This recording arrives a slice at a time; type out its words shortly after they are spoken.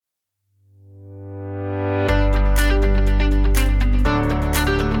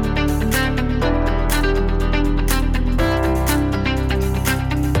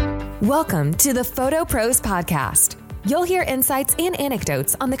Welcome to the Photo Pros Podcast. You'll hear insights and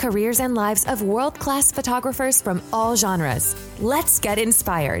anecdotes on the careers and lives of world-class photographers from all genres. Let's get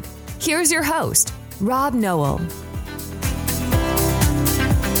inspired. Here's your host, Rob Noel.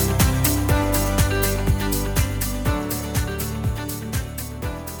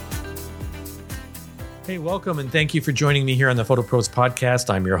 Hey, welcome and thank you for joining me here on the Photo Pros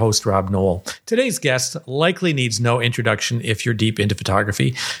Podcast. I'm your host, Rob Noel. Today's guest likely needs no introduction if you're deep into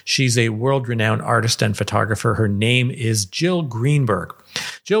photography. She's a world-renowned artist and photographer. Her name is Jill Greenberg.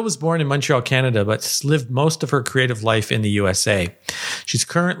 Jill was born in Montreal, Canada, but lived most of her creative life in the USA. She's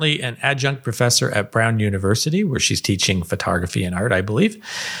currently an adjunct professor at Brown University, where she's teaching photography and art, I believe.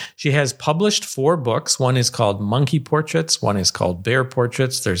 She has published 4 books. One is called Monkey Portraits. One is called Bear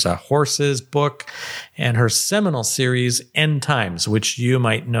Portraits. There's a horses book, and her seminal series, End Times, which you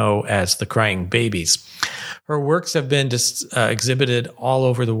might know as The Crying Babies. Her works have been exhibited all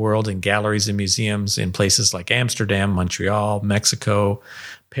over the world in galleries and museums in places like Amsterdam, Montreal, Mexico,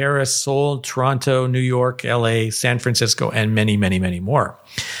 Paris, Seoul, Toronto, New York, LA, San Francisco, and many, many, many more.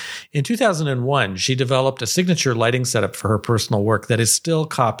 In 2001, she developed a signature lighting setup for her personal work that is still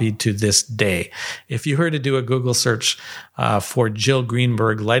copied to this day. If you were to do a Google search for Jill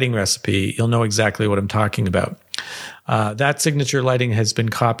Greenberg lighting recipe, you'll know exactly what I'm talking about. That signature lighting has been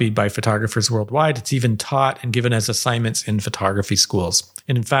copied by photographers worldwide. It's even taught and given as assignments in photography schools.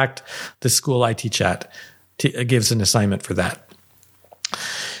 And in fact, the school I teach at gives an assignment for that.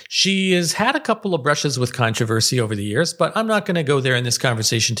 She has had a couple of brushes with controversy over the years, but I'm not going to go there in this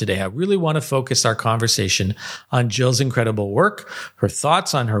conversation today. I really want to focus our conversation on Jill's incredible work, her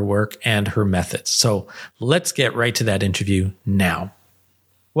thoughts on her work, and her methods. So let's get right to that interview now.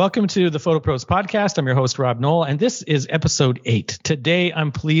 Welcome to the Photo Pros Podcast. I'm your host, Rob Noel, and this is episode 8. Today,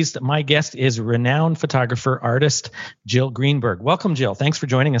 I'm pleased that my guest is renowned photographer, artist, Jill Greenberg. Welcome, Jill. Thanks for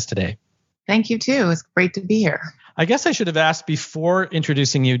joining us today. Thank you, too. It's great to be here. I guess I should have asked before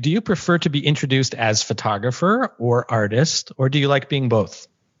introducing you, do you prefer to be introduced as photographer or artist, or do you like being both?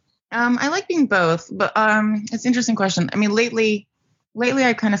 I like being both, but it's an interesting question. I mean, lately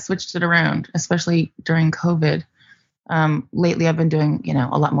I kind of switched it around, especially during COVID. Lately I've been doing,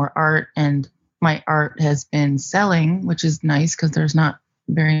 a lot more art, and my art has been selling, which is nice because there's not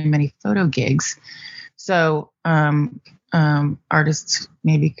very many photo gigs. So artists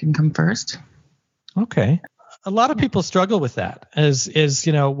maybe can come first. Okay. A lot of people struggle with that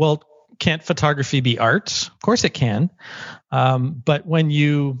well, can't photography be art? Of course it can. But when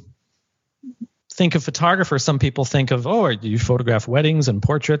you think of photographer, some people think of, you photograph weddings and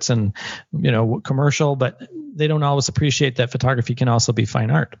portraits and, commercial, but they don't always appreciate that photography can also be fine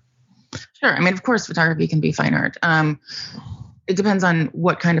art. Sure. I mean, of course, photography can be fine art. It depends on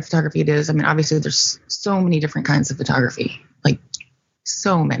what kind of photography it is. I mean, obviously there's so many different kinds of photography, like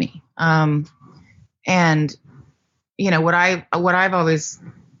so many. And what I've always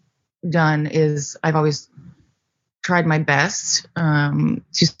done is I've always tried my best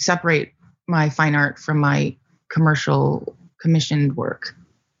to separate my fine art from my commercial commissioned work.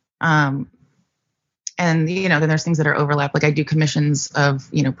 And then there's things that are overlap. Like I do commissions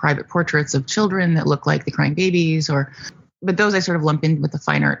of, private portraits of children that look like the Crying Babies, but those I sort of lump in with the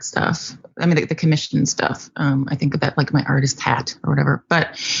fine art stuff. I mean, the commission stuff. I think of that like my artist hat or whatever.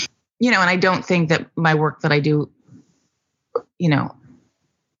 But, and I don't think that my work that I do,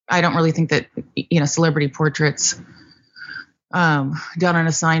 I don't really think that, celebrity portraits done on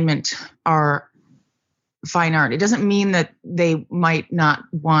assignment are fine art. It doesn't mean that they might not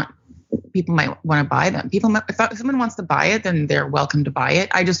people might want to buy them. If someone wants to buy it, then they're welcome to buy it.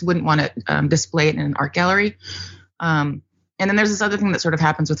 I just wouldn't want to display it in an art gallery. And then there's this other thing that sort of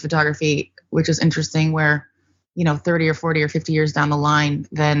happens with photography, which is interesting, where, 30 or 40 or 50 years down the line,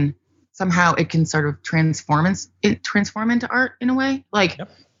 then somehow it can sort of transform into art in a way. Like, yep.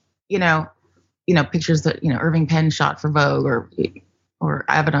 Pictures that, Irving Penn shot for Vogue or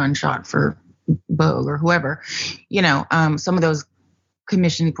Avedon shot for Vogue or whoever, some of those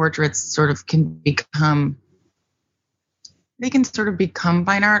commissioned portraits sort of can become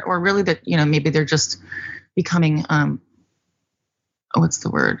fine art, or really that, maybe they're just becoming, what's the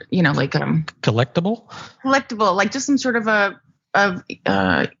word? Collectible, like just some sort of a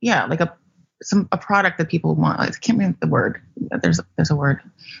product that people want. I can't remember the word. There's a word,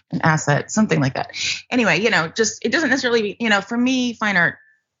 an asset, something like that. Anyway, just, it doesn't necessarily be, for me, fine art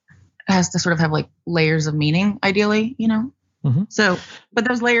has to sort of have like layers of meaning, ideally, Mm-hmm. So, but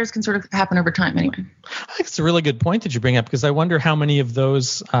those layers can sort of happen over time anyway. I think it's a really good point that you bring up, because I wonder how many of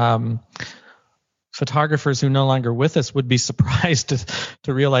those photographers who are no longer with us would be surprised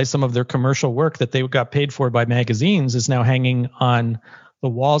to realize some of their commercial work that they got paid for by magazines is now hanging on the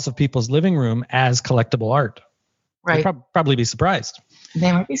walls of people's living room as collectible art. Right. You'd probably be surprised.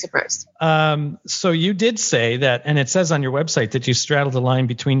 They might be surprised. So you did say that, and it says on your website that you straddle the line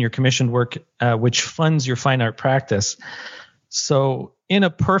between your commissioned work, which funds your fine art practice. So in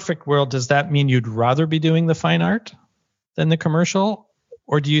a perfect world, does that mean you'd rather be doing the fine art than the commercial?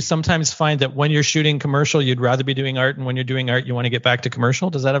 Or do you sometimes find that when you're shooting commercial, you'd rather be doing art, and when you're doing art, you want to get back to commercial?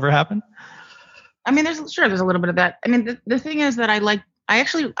 Does that ever happen? I mean, there's a little bit of that. I mean, the thing is that I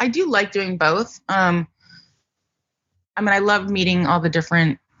do like doing both. I mean, I love meeting all the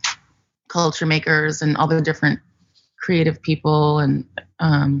different culture makers and all the different creative people. And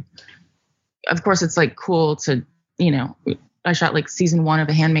of course, it's like cool to, I shot like season 1 of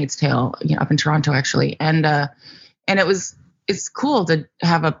The Handmaid's Tale, up in Toronto actually. And it's cool to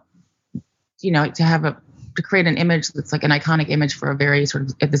have to create an image that's like an iconic image for a very sort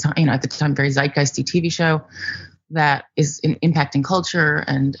of, at the time, very zeitgeisty TV show that is impacting culture,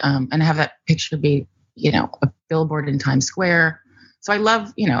 and have that picture be, a billboard in Times Square. So I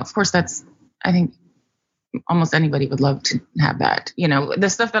love, of course I think almost anybody would love to have that. The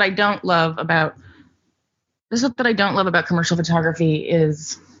stuff that I don't love about commercial photography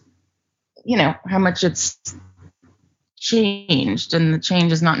is, how much it's changed, and the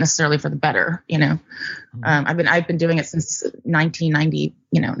change is not necessarily for the better. I've been doing it since 1990,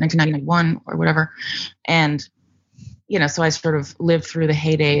 1991 or whatever. And, so I sort of lived through the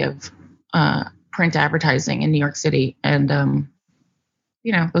heyday of, print advertising in New York City. And,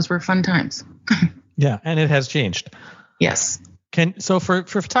 those were fun times. Yeah. And it has changed. Yes. So for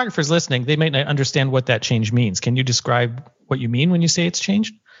photographers listening, they might not understand what that change means. Can you describe what you mean when you say it's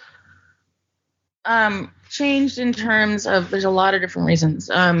changed? Changed in terms of, there's a lot of different reasons.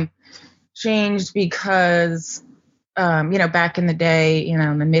 Changed because, back in the day,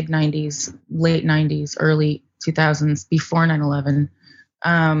 in the mid 90s, late 90s, early 2000s, before 9/11,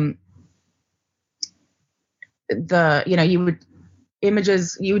 you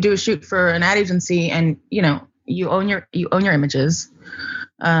would do a shoot for an ad agency, and you own your images,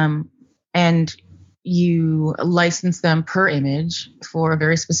 and you license them per image for a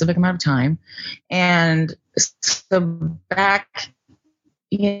very specific amount of time. And so back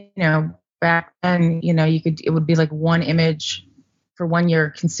then, it would be like one image for 1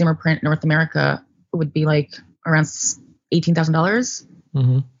 year. Consumer print North America would be like around $18,000.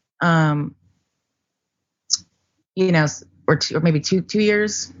 Mm-hmm. Or maybe two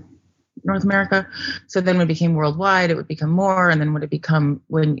years North America. So then when it became worldwide, it would become more. And then when it become,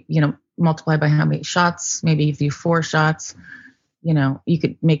 multiply by how many shots, maybe if you do 4 shots, you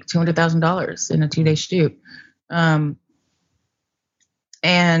could make $200,000 in a 2-day shoot.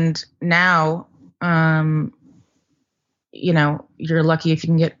 And now, you're lucky if you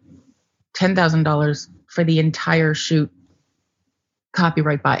can get $10,000 for the entire shoot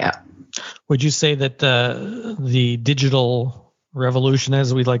copyright buyout. Would you say that the digital revolution,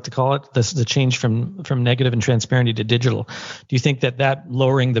 as we like to call it, the change from negative and transparency to digital, do you think that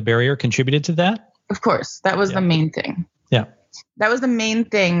lowering the barrier contributed to that? Of course. That was the main thing. Yeah. That was the main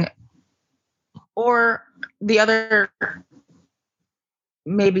thing. Or the other,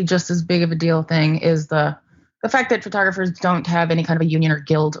 maybe just as big of a deal thing, is the fact that photographers don't have any kind of a union or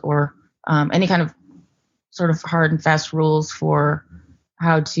guild or any kind of sort of hard and fast rules for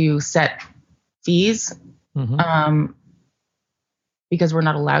how to set fees, because we're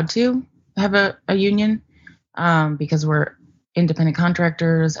not allowed to have a union, because we're independent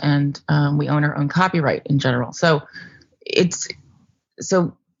contractors, and we own our own copyright in general. So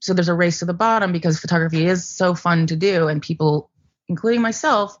so there's a race to the bottom, because photography is so fun to do, and people, including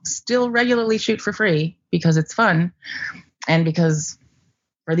myself, still regularly shoot for free because it's fun, and because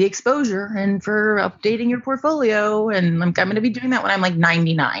for the exposure and for updating your portfolio. And I'm going to be doing that when I'm like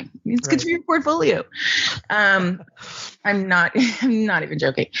 99. It's good for your portfolio. I'm not even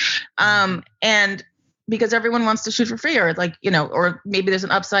joking. And because everyone wants to shoot for free, or like, or maybe there's an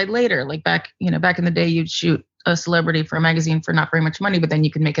upside later, like back in the day, you'd shoot a celebrity for a magazine for not very much money, but then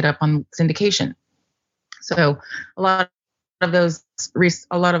you could make it up on syndication. So a lot of those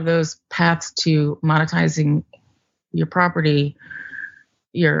paths to monetizing your property,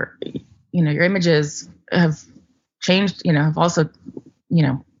 your images have changed, have also,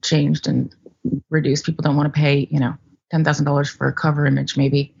 changed and reduced. People don't want to pay, $10,000 for a cover image,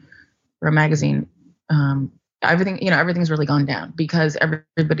 maybe for a magazine. Everything's really gone down because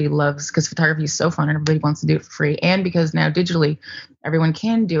because photography is so fun and everybody wants to do it for free. And because now digitally, everyone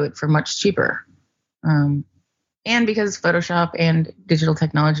can do it for much cheaper. And because Photoshop and digital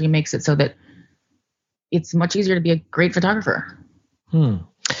technology makes it so that it's much easier to be a great photographer.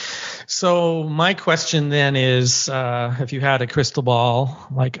 So my question then is, if you had a crystal ball,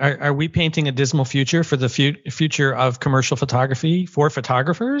 like, are we painting a dismal future for the future of commercial photography for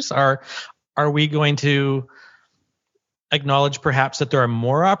photographers? Are we going to acknowledge perhaps that there are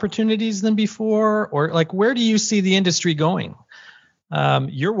more opportunities than before? Or like, where do you see the industry going?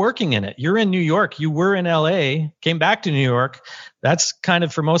 You're working in it. You're in New York. You were in LA, came back to New York. That's kind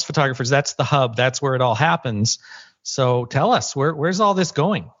of, for most photographers, that's the hub. That's where it all happens. So tell us, where's all this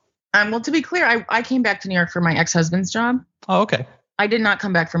going? Well, to be clear, I came back to New York for my ex-husband's job. Oh, okay. I did not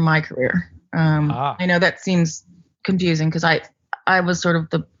come back for my career. I know that seems confusing because I was sort of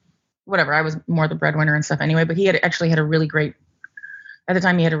I was more the breadwinner and stuff anyway, but he had a really great, at the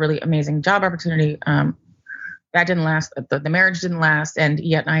time he had a really amazing job opportunity. That didn't last. The marriage didn't last. And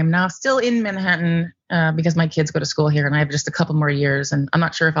yet I am now still in Manhattan because my kids go to school here and I have just a couple more years. And I'm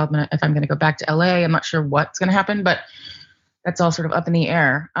not sure if I'm going to go back to LA. I'm not sure what's going to happen, but that's all sort of up in the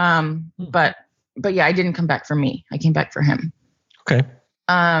air. But yeah, I didn't come back for me. I came back for him. Okay.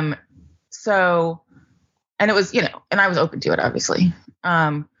 So, and it was, and I was open to it, obviously.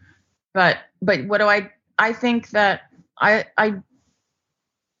 But what do I think that I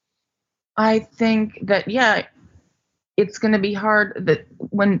think that, yeah, it's going to be hard that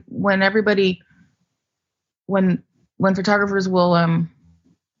when photographers will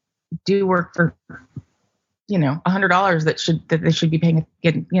do work for $100 that they should be getting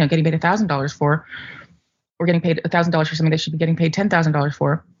paid $1,000 for, or getting paid $1,000 for something they should be getting paid $10,000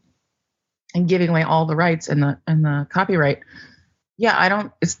 for, and giving away all the rights and the copyright. Yeah,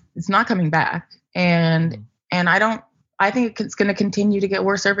 it's not coming back, and I think it's going to continue to get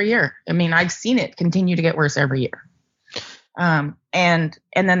worse every year. I mean, I've seen it continue to get worse every year. And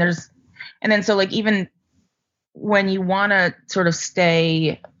then so like, even when you want to sort of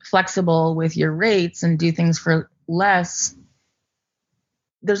stay flexible with your rates and do things for less,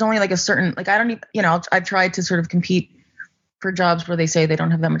 there's only like a certain, like, I don't even, I've tried to sort of compete for jobs where they say they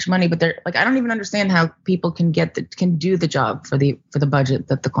don't have that much money, but they're like, I don't even understand how people can do the job for the budget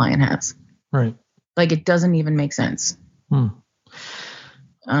that the client has. Right. Like, it doesn't even make sense.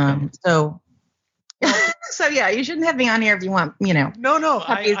 So yeah, you shouldn't have me on here if you want, No,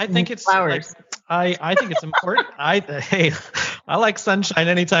 I think it's flowers. I think it's important. I like sunshine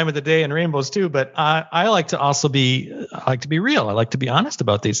any time of the day and rainbows too, but I like to be real. I like to be honest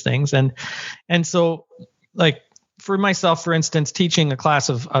about these things. And so, like, for myself, for instance, teaching a class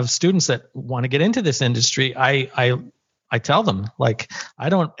of students that want to get into this industry, I tell them, like, I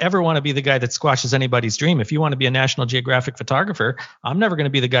don't ever want to be the guy that squashes anybody's dream. If you want to be a National Geographic photographer, I'm never going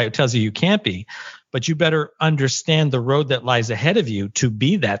to be the guy who tells you can't be, but you better understand the road that lies ahead of you to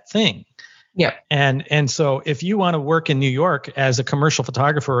be that thing. Yeah. And so if you want to work in New York as a commercial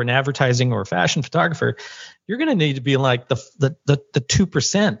photographer or an advertising or a fashion photographer, you're going to need to be like the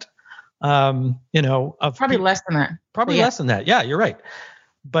 2%, of probably less than that. Probably less than that. Yeah, you're right.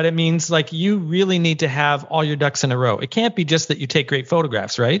 But it means, like, you really need to have all your ducks in a row. It can't be just that you take great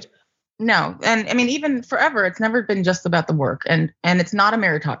photographs, right? No. And I mean, even forever, it's never been just about the work, and it's not a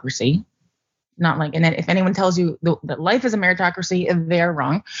meritocracy. Not like, and if anyone tells you that life is a meritocracy, they're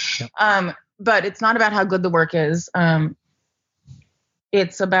wrong. Yep. But it's not about how good the work is.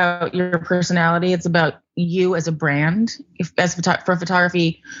 It's about your personality. It's about you as a brand. For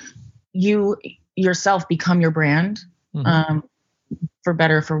photography, you yourself become your brand. Mm-hmm. For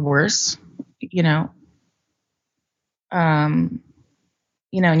better, for worse, and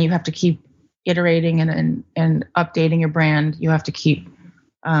you have to keep iterating and updating your brand. You have to keep,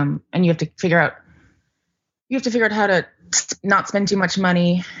 and you have to figure out how to not spend too much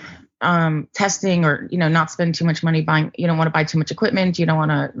money, testing, or, not spend too much money buying. You don't want to buy too much equipment. You don't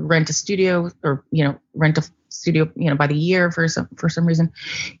want to rent a studio or, rent a studio, by the year for some reason.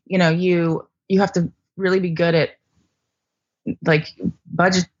 You have to really be good at, like,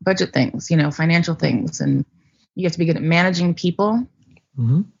 budget things, financial things, and you have to be good at managing people.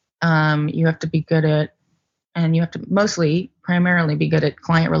 Mm-hmm. You have to be good at, and you have to primarily be good at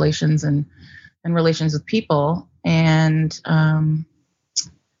client relations and relations with people. And can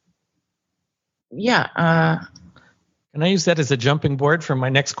I use that as a jumping board for my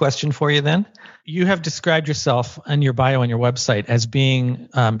next question for you then? You have described yourself in your bio on your website as being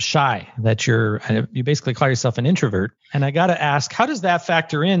shy, that you basically call yourself an introvert. And I got to ask, how does that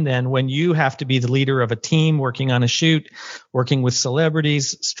factor in then when you have to be the leader of a team, working on a shoot, working with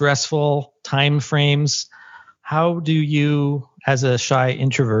celebrities, stressful time frames? How do you, as a shy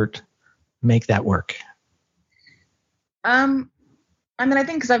introvert, make that work? I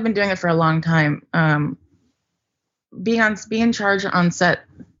think because I've been doing it for a long time, being in charge on set,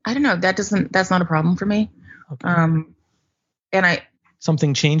 I don't know, that's not a problem for me. Okay.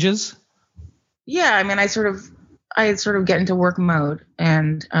 Something changes? yeah, I mean, I sort of get into work mode,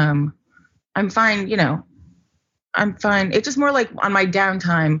 and I'm fine. I'm fine. It's just more like on my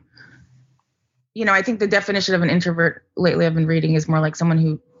downtime. I think the definition of an introvert lately I've been reading is more like someone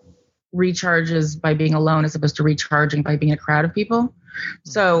who recharges by being alone as opposed to recharging by being a crowd of people.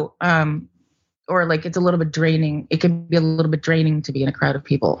 So, or like it's a little bit draining. It can be a little bit draining to be in a crowd of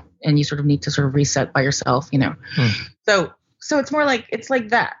people, and you sort of need to sort of reset by yourself, So it's more like, it's like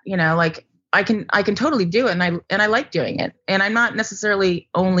that, like I can totally do it, and I like doing it. And I'm not necessarily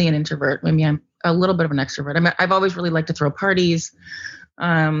only an introvert. Maybe I'm a little bit of an extrovert. I've always really liked to throw parties.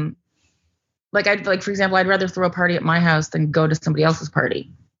 For example, I'd rather throw a party at my house than go to somebody else's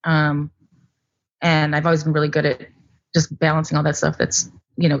party. And I've always been really good at just balancing all that stuff. That's,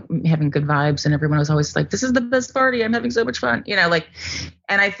 having good vibes, and everyone was always like, this is the best party. I'm having so much fun, and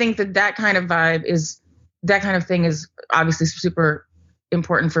I think that kind of thing is obviously super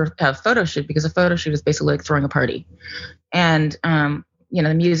important for a photo shoot, because a photo shoot is basically like throwing a party. And,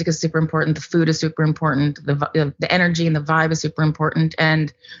 the music is super important. The food is super important. The energy and the vibe is super important.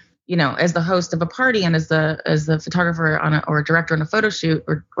 And, as the host of a party and as the photographer or a director on a photo shoot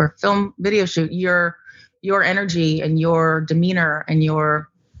or film video shoot, your energy and your demeanor and your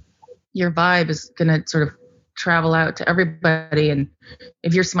vibe is going to sort of travel out to everybody. And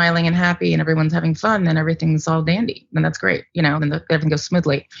if you're smiling and happy and everyone's having fun, then everything's all dandy. Then that's great, then everything goes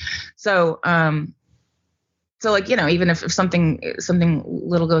smoothly. So, even if something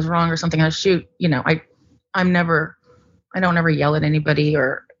little goes wrong or something on a shoot, I don't ever yell at anybody,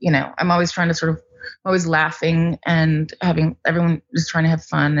 or, I'm always trying to always laughing and having everyone just trying to have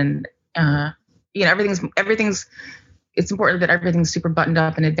fun. And, everything's, it's important that everything's super buttoned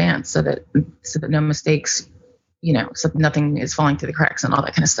up in advance so that no mistakes, so that nothing is falling through the cracks and all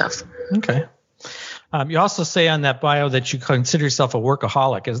that kind of stuff. Okay. You also say on that bio that you consider yourself a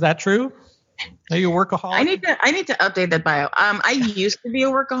workaholic. Is that true? Are you a workaholic? I need to update that bio. I used to be a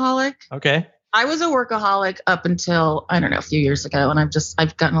workaholic. Okay. I was a workaholic up until, I don't know, a few years ago. And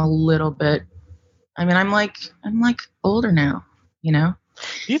I've gotten a little bit, I'm like older now, Do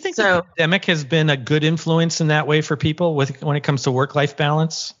you think the pandemic has been a good influence in that way for people when it comes to work-life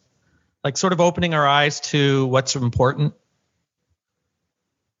balance? Like sort of opening our eyes to what's important?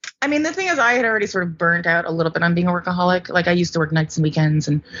 The thing is, I had already sort of burnt out a little bit on being a workaholic. Like I used to work nights and weekends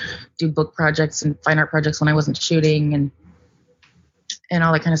and do book projects and fine art projects when I wasn't shooting and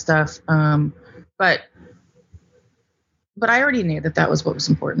all that kind of stuff. But I already knew that was what was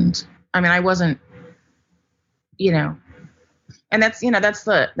important. I wasn't, and that's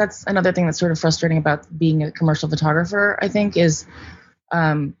another thing that's sort of frustrating about being a commercial photographer, I think, is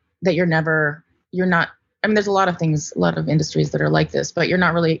that you're not, there's a lot of things, a lot of industries that are like this, but you're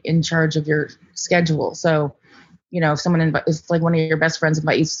not really in charge of your schedule. So, if someone is like one of your best friends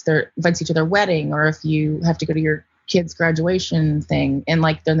invites you to their wedding, or if you have to go to your kid's graduation thing, and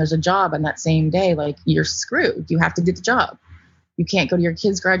then there's a job on that same day, like you're screwed. You have to do the job. You can't go to your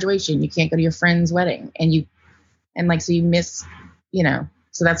kid's graduation. You can't go to your friend's wedding, so you miss,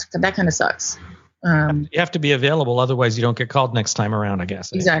 so that kind of sucks. You have to be available. Otherwise you don't get called next time around, I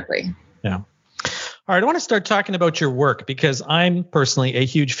guess. Exactly. Yeah. All right. I want to start talking about your work, because I'm personally a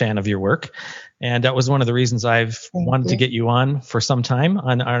huge fan of your work. And that was one of the reasons I've wanted to get you on for some time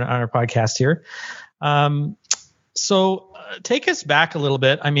on our podcast here. So take us back a little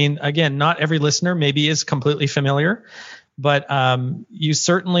bit. Again, not every listener maybe is completely familiar, but you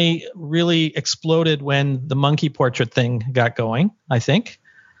certainly really exploded when the monkey portrait thing got going, I think.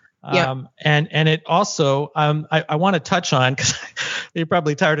 Yeah. And it also, I want to touch on, because you're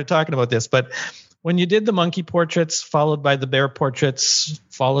probably tired of talking about this, but when you did the monkey portraits, followed by the bear portraits,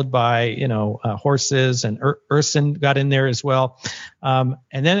 followed by, horses, and Urson got in there as well. And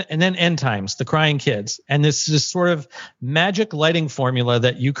then End Times, the crying kids. And this sort of magic lighting formula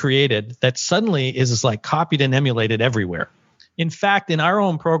that you created that suddenly is like copied and emulated everywhere. In fact, in our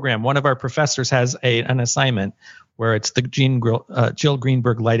own program, one of our professors has an assignment where it's the Jill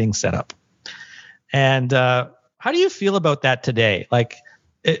Greenberg lighting setup. And how do you feel about that today? Like,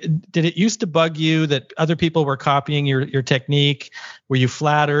 did it used to bug you that other people were copying your technique? Were you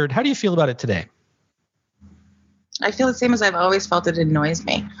flattered? How do you feel about it today? I feel the same as I've always felt. It annoys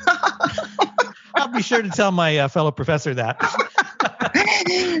me. I'll be sure to tell my fellow professor that.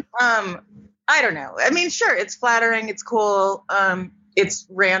 I don't know. Sure, it's flattering. It's cool. It's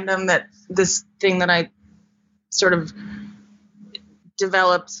random that this thing that I sort of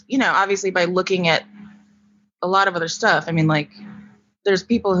developed, obviously by looking at a lot of other stuff. There's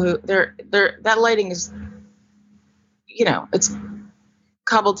people who that lighting is, it's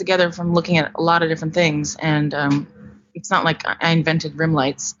cobbled together from looking at a lot of different things. And it's not like I invented rim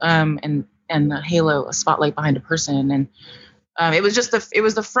lights and and a halo, a spotlight behind a person. And it was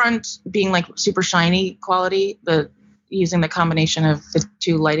the front being like super shiny quality, using the combination of the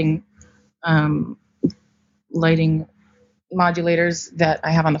two lighting modulators that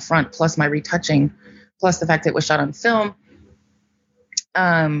I have on the front, plus my retouching, plus the fact that it was shot on film,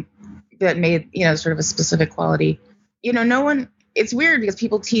 that made, sort of a specific quality. It's weird because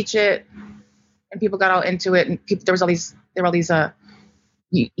people teach it and people got all into it, and there were all these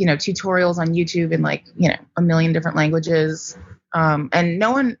tutorials on YouTube in like, a million different languages.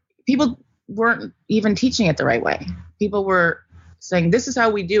 And people weren't even teaching it the right way. People were saying, this is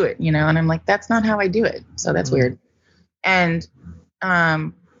how we do it, and I'm like, that's not how I do it. So that's weird. And,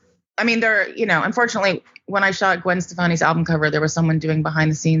 unfortunately, when I shot Gwen Stefani's album cover, there was someone doing behind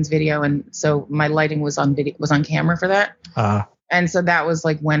the scenes video. And so my lighting was on camera for that. And so that was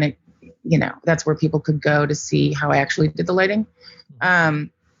like when it, that's where people could go to see how I actually did the lighting. It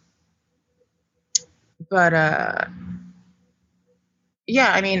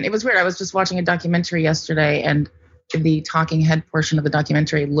was weird. I was just watching a documentary yesterday, and the talking head portion of the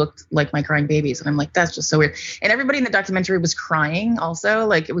documentary looked like my crying babies. And I'm like, that's just so weird. And everybody in the documentary was crying also.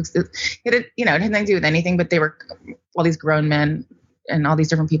 Like it had nothing to do with anything, but they were, all these grown men and all these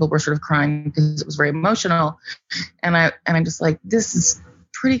different people were sort of crying because it was very emotional. And I'm just like, this is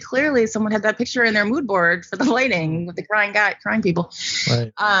pretty clearly someone had that picture in their mood board for the lighting with the crying people.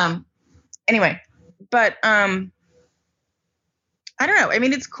 Right. Anyway, but, I don't know. I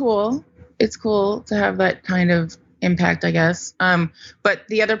mean, it's cool. It's cool to have that kind of impact, I guess. But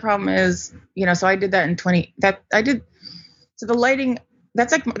the other problem is, so I did that so the lighting,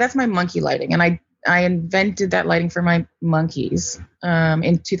 that's my monkey lighting. And I invented that lighting for my monkeys.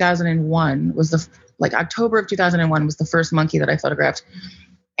 In 2001 was October of 2001 was the first monkey that I photographed.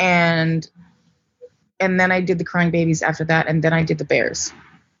 And then I did the crying babies after that. And then I did the bears,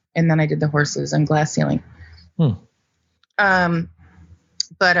 and then I did the horses and glass ceiling.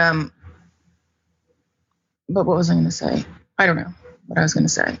 But what was I going to say? I don't know what I was going to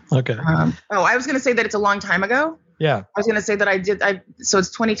say. Okay. I was going to say that it's a long time ago. Yeah. I was going to say that so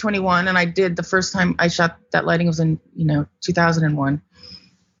it's 2021, and I did the first time I shot that lighting was in, 2001,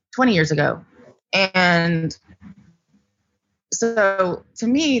 20 years ago. And so to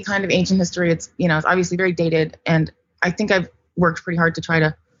me, kind of ancient history, it's, it's obviously very dated. And I think I've worked pretty hard to try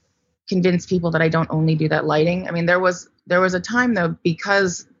to convince people that I don't only do that lighting. I mean, there was a time though,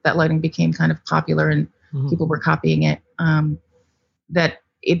 because that lighting became kind of popular and people were copying it, that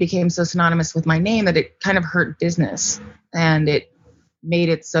it became so synonymous with my name that it kind of hurt business. And it made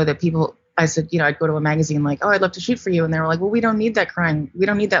it so that I said, I'd go to a magazine like, oh, I'd love to shoot for you. And they were like, well, we don't need that crying. We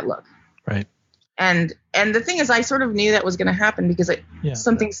don't need that look. Right. And the thing is, I sort of knew that was going to happen because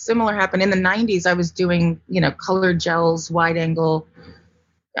something similar happened in the 90s. I was doing, colored gels, wide angle,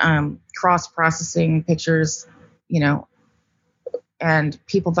 cross processing pictures, and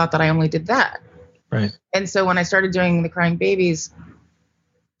people thought that I only did that. Right. And so when I started doing the crying babies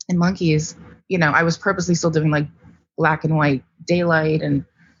and monkeys, I was purposely still doing like black and white daylight and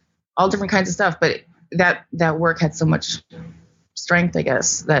all different kinds of stuff. But that work had so much strength, I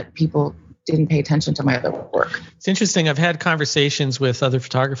guess, that people didn't pay attention to my other work. It's interesting. I've had conversations with other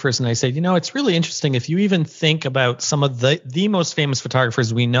photographers, and I say, it's really interesting. If you even think about some of the most famous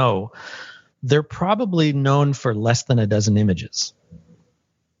photographers we know, they're probably known for less than a dozen images.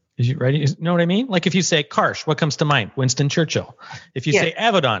 Right? You know what I mean? Like if you say Karsh, what comes to mind? Winston Churchill. If you say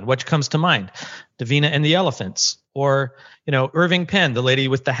Avedon, what comes to mind? Davina and the Elephants. Or, Irving Penn, the lady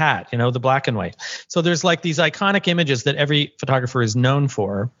with the hat, the black and white. So there's like these iconic images that every photographer is known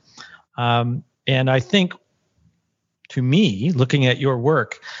for. And I think, to me, looking at your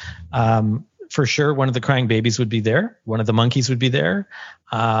work, for sure, one of the crying babies would be there. One of the monkeys would be there.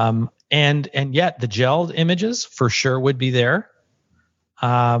 And yet the gelled images for sure would be there.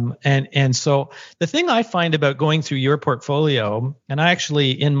 And so the thing I find about going through your portfolio, and I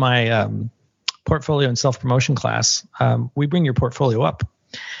actually in my portfolio and self-promotion class, we bring your portfolio up,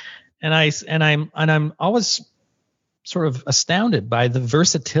 and I'm always sort of astounded by the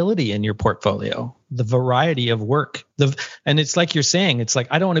versatility in your portfolio, the variety of work. And it's like you're saying, it's like,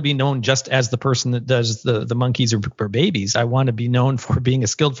 I don't want to be known just as the person that does the monkeys or babies. I want to be known for being a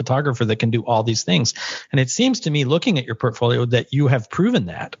skilled photographer that can do all these things. And it seems to me, looking at your portfolio, that you have proven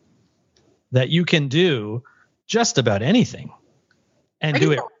that you can do just about anything and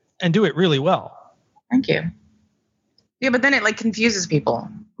do it really well. Thank you. Yeah, but then it like confuses people.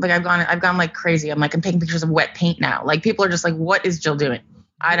 Like I've gone like crazy. I'm taking pictures of wet paint now. Like people are just like, what is Jill doing?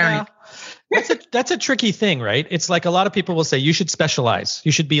 I don't know. That's a tricky thing, right? It's like a lot of people will say you should specialize.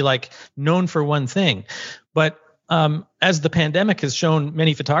 You should be like known for one thing. But as the pandemic has shown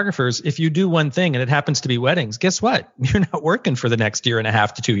many photographers, if you do one thing and it happens to be weddings, guess what? You're not working for the next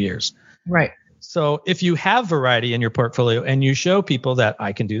 1.5 to 2 years. Right. So if you have variety in your portfolio and you show people that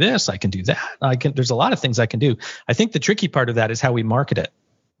I can do this, I can do that, there's a lot of things I can do. I think the tricky part of that is how we market it,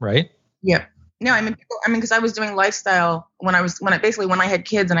 right? Yeah. No, because I was doing lifestyle when I had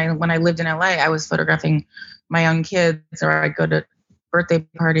kids and when I lived in LA, I was photographing my young kids, or I'd go to birthday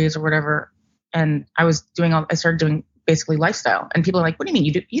parties or whatever. And I started doing basically lifestyle, and people are like, what do you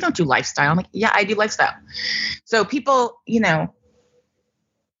mean you don't do lifestyle? I'm like, yeah, I do lifestyle. So people, and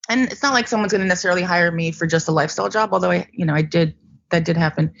it's not like someone's going to necessarily hire me for just a lifestyle job. Although that did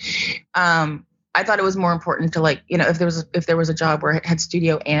happen. I thought it was more important to if there was a job where it had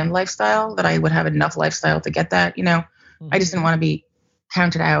studio and lifestyle, that I would have enough lifestyle to get that, Mm-hmm. I just didn't want to be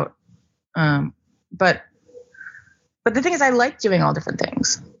counted out. But the thing is, I like doing all different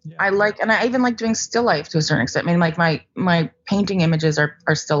things. Yeah. And I even like doing still life to a certain extent. I mean, like my painting images are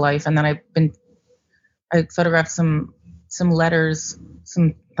still life. And then I photographed some letters,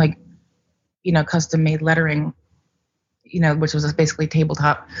 some custom made lettering, which was basically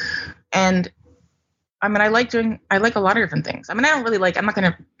tabletop. And I mean, I like a lot of different things. I mean, I'm not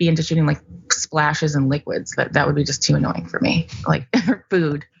going to be into shooting like splashes and liquids. That would be just too annoying for me. Like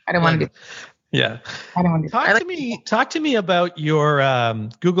food. I don't want to do. Yeah. I don't want to do. Talk to me about your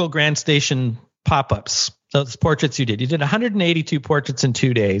Google Grand Station pop-ups. Those portraits you did. You did 182 portraits in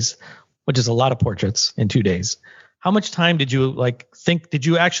 2 days, which is a lot of portraits in 2 days. How much time did you did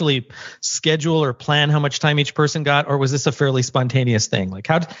you actually schedule or plan how much time each person got, or was this a fairly spontaneous thing? Like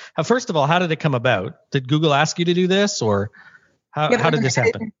first of all, how did it come about? Did Google ask you to do this, or how did this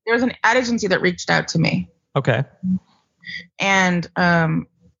happen? There was an ad agency that reached out to me. Okay. And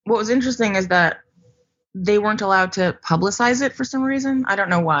what was interesting is that they weren't allowed to publicize it for some reason. I don't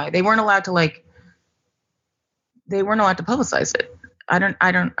know why. They weren't allowed to publicize it. I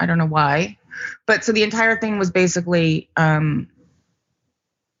don't know why. But so the entire thing was basically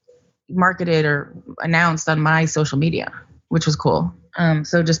marketed or announced on my social media, which was cool.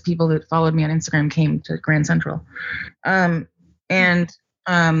 So just people that followed me on Instagram came to Grand Central. And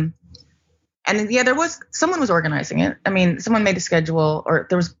yeah, someone was organizing it. I mean, someone made a schedule, or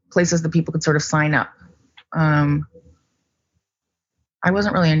there was places that people could sort of sign up. I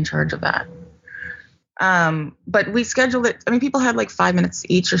wasn't really in charge of that. But we scheduled it. I mean, people had like 5 minutes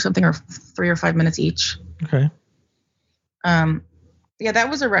each or something, or 3 or 5 minutes each. Okay. Yeah,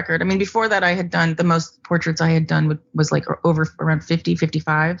 that was a record. I mean, before that, I had done the most portraits I had done was like around 50,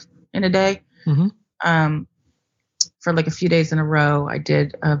 55 in a day. Mm-hmm. For like a few days in a row, I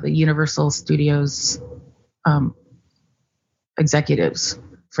did the Universal Studios executives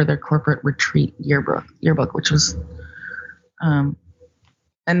for their corporate retreat yearbook, which was, and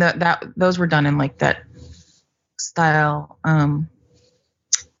those were done in like that style, kind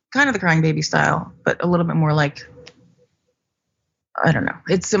of the Crying Baby style, but a little bit more like, I don't know.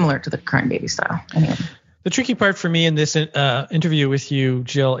 It's similar to the Crying Baby style. Anyway. The tricky part for me in this interview with you,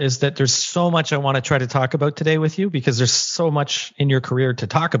 Jill, is that there's so much I want to try to talk about today with you, because there's so much in your career to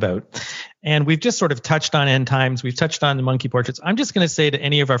talk about. And we've just sort of touched on end times. We've touched on the monkey portraits. I'm just going to say to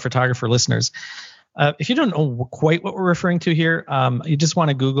any of our photographer listeners, if you don't know quite what we're referring to here, you just want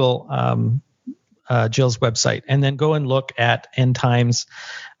to Google Jill's website and then go and look at end times,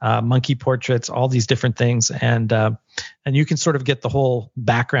 monkey portraits, all these different things. And you can sort of get the whole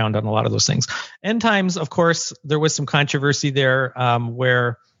background on a lot of those things. End times, of course, there was some controversy there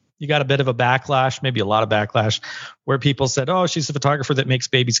where you got a bit of a backlash, maybe a lot of backlash, where people said, oh, she's a photographer that makes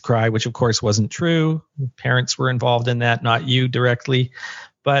babies cry, which of course wasn't true. Parents were involved in that, not you directly.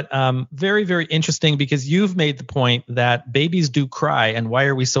 But very, very interesting, because you've made the point that babies do cry, and why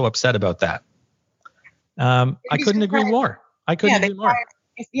are we so upset about that? I couldn't agree more.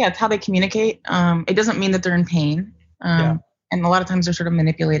 Yeah, it's how they communicate. It doesn't mean that they're in pain. And a lot of times they're sort of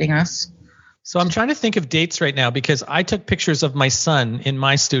manipulating us. So I'm trying to think of dates right now, because I took pictures of my son in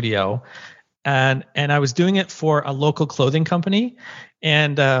my studio, and I was doing it for a local clothing company,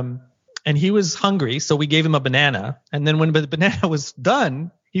 and he was hungry, so we gave him a banana. And then when the banana was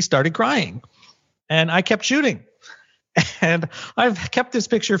done, he started crying, and I kept shooting. And I've kept this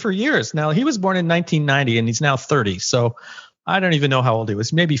picture for years. Now, he was born in 1990 and he's now 30. So I don't even know how old he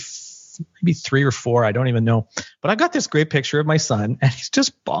was. Maybe 3 or 4. I don't even know. But I got this great picture of my son and he's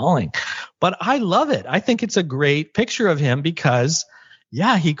just bawling. But I love it. I think it's a great picture of him because,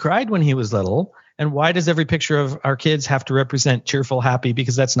 yeah, he cried when he was little. And why does every picture of our kids have to represent cheerful, happy?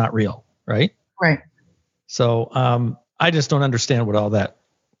 Because that's not real, right? Right. So I just don't understand what all that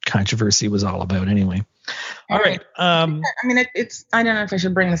controversy was all about anyway. All right. I mean, it's, I don't know if I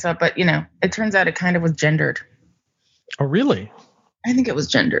should bring this up, but it turns out it kind of was gendered. Oh, really? I think it was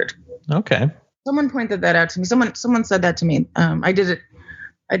gendered. Okay. Someone pointed that out to me. Someone said that to me. I did a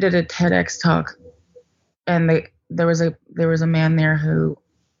TEDx talk, and there was a man there who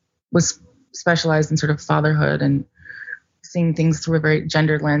was specialized in sort of fatherhood and seeing things through a very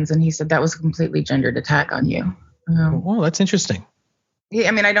gendered lens, and he said that was a completely gendered attack on you. Oh, that's interesting. Yeah,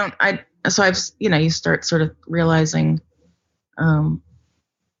 I mean, so I've, you start sort of realizing, a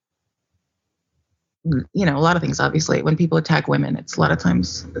lot of things. Obviously, when people attack women, it's a lot of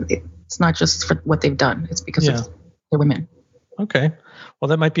times it's not just for what they've done; it's because they're women. Okay, well,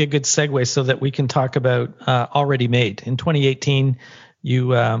 that might be a good segue so that we can talk about Already Made. In 2018,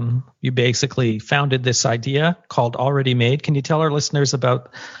 you basically founded this idea called Already Made. Can you tell our listeners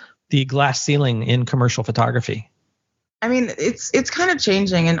about the glass ceiling in commercial photography? I mean, it's kind of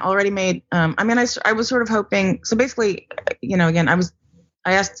changing, and Already Made. I was sort of hoping. So basically, again, I was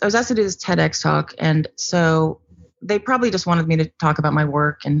asked to do this TEDx talk, and so they probably just wanted me to talk about my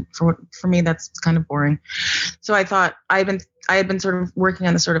work, and for me, that's kind of boring. So I thought I had been sort of working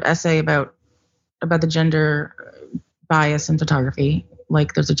on this sort of essay about the gender bias in photography.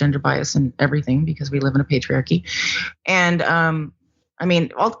 Like, there's a gender bias in everything because we live in a patriarchy, and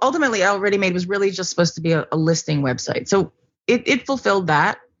ultimately, Already Made was really just supposed to be a listing website. So it fulfilled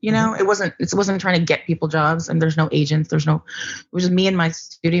that, It wasn't trying to get people jobs, and there's no agents. It was just me and my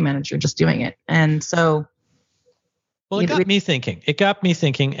studio manager just doing it. And so, well, it got me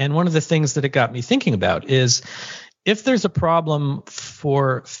thinking. And one of the things that it got me thinking about is if there's a problem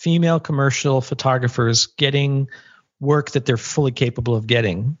for female commercial photographers getting work that they're fully capable of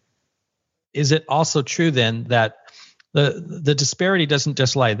getting, is it also true then that the disparity doesn't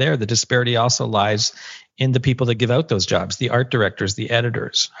just lie there? The disparity also lies in the people that give out those jobs, the art directors, the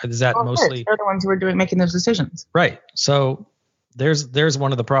editors. Is that mostly? They're the ones who are making those decisions. Right. So there's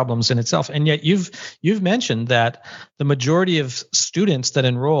one of the problems in itself. And yet you've mentioned that the majority of students that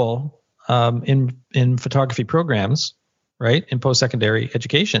enroll in photography programs, right, in post-secondary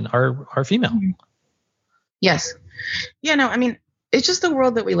education are female. Yes. Yeah. No. I mean, it's just the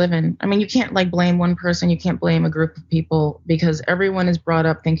world that we live in. I mean, you can't blame one person. You can't blame a group of people because everyone is brought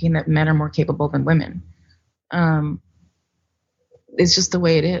up thinking that men are more capable than women. It's just the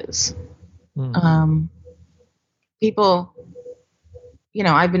way it is. People,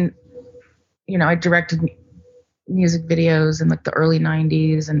 I directed music videos in the early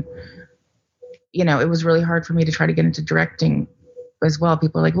 90s, and, it was really hard for me to try to get into directing as well.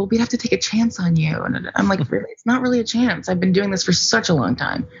 People are like, well, we'd have to take a chance on you. And I'm like, really? It's not really a chance. I've been doing this for such a long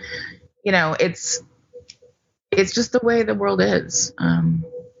time. It's just the way the world is.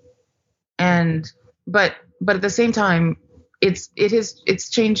 But at the same time, it's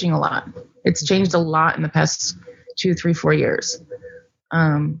changing a lot. It's changed a lot in the past 2, 3, 4 years.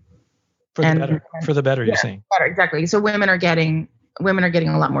 For the better, you're saying. Better, exactly. So women are getting a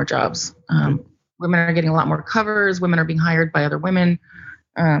lot more jobs. Women are getting a lot more covers. Women are being hired by other women.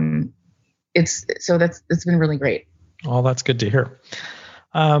 It's been really great. Oh, that's good to hear.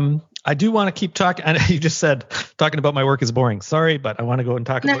 I do want to keep talking. And you just said talking about my work is boring. Sorry, but I want to go and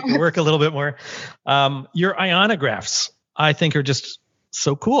talk about your work a little bit more. Your ionographs, I think, are just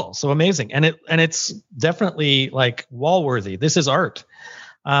so cool, so amazing, and it's definitely wall worthy. This is art.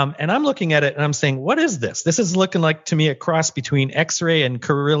 And I'm looking at it and I'm saying, what is this? This is looking like to me a cross between X-ray and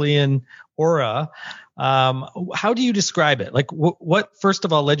Carillion Aura. How do you describe it? What first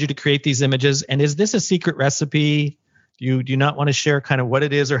of all led you to create these images? And is this a secret recipe? Do you not want to share kind of what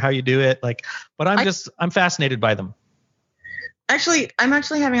it is or how you do it? But I'm fascinated by them. Actually, I'm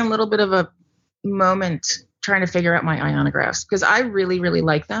having a little bit of a moment trying to figure out my ionographs because I really, really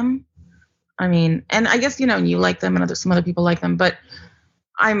like them. I mean, and I guess, you like them and some other people like them, but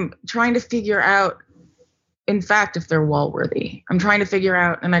I'm trying to figure out, in fact, if they're wall worthy. I'm trying to figure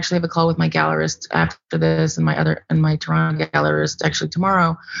out, and actually have a call with my gallerist after this and my Toronto gallerist actually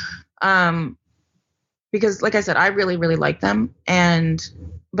tomorrow. Because like I said, I really, really like them.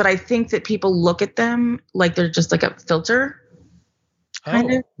 But I think that people look at them like they're just like a filter.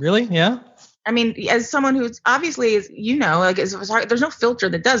 Kind of. Really? Yeah. I mean, as someone who's obviously, there's no filter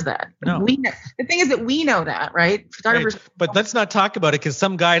that does that. No. We know. The thing is that we know that, right? Photographers. Right. But let's not talk about it because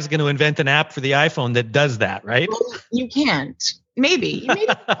some guy's going to invent an app for the iPhone that does that, right? Well, you can't. Maybe.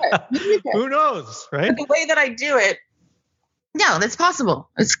 Who knows, right? But the way that I do it, no, that's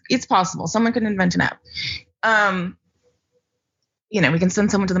possible. It's possible. Someone can invent an app. We can send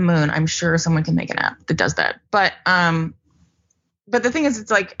someone to the moon. I'm sure someone can make an app that does that. But the thing is,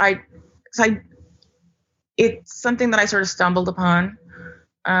 it's it's something that I sort of stumbled upon.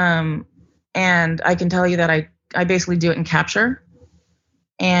 And I can tell you that I basically do it in Capture.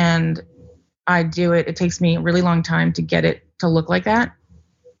 And I do it. It takes me a really long time to get it to look like that.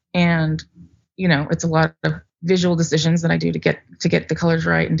 And, you know, it's a lot of visual decisions that I do to get the colors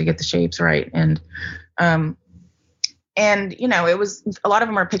right and to get the shapes right. And, you know, it was, a lot of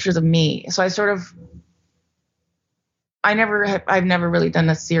them are pictures of me. So I've never really done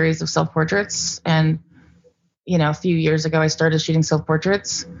a series of self-portraits. And, you know, a few years ago, I started shooting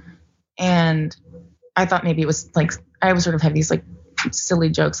self-portraits, and I thought maybe it was like, I always sort of have these like silly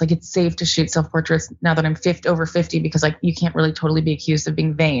jokes, like it's safe to shoot self-portraits now that I'm over 50, because like you can't really totally be accused of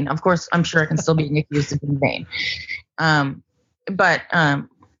being vain. Of course, I'm sure I can still be accused of being vain. But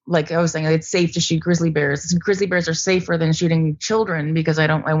like I was saying, it's safe to shoot grizzly bears. Grizzly bears are safer than shooting children because I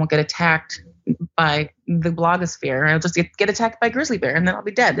won't get attacked by the blogosphere. I'll just get attacked by a grizzly bear and then I'll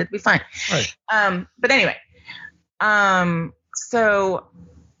be dead. It'll be fine. Right. But anyway, so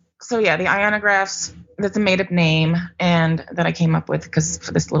yeah, the ionographs, that's a made up name and that I came up with because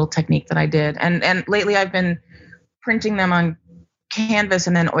for this little technique that I did. And lately I've been printing them on canvas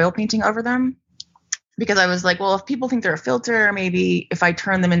and then oil painting over them, because I was like, well, if people think they're a filter, maybe if I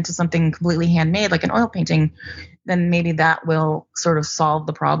turn them into something completely handmade, like an oil painting, then maybe that will sort of solve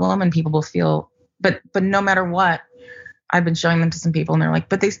the problem and people will feel, but no matter what, I've been showing them to some people and they're like,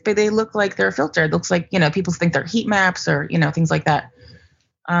 but they look like they're a filter. It looks like, you know, people think they're heat maps or, you know, things like that.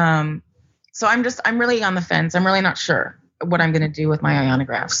 So I'm really on the fence. I'm really not sure what I'm going to do with my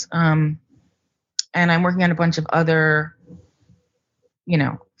ionographs. And I'm working on a bunch of other, you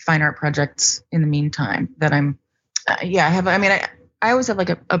know, fine art projects in the meantime that I always have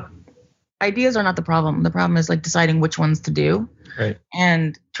like ideas are not the problem. The problem is like deciding which ones to do, right,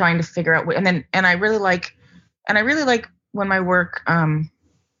 and trying to figure out and I really like when my work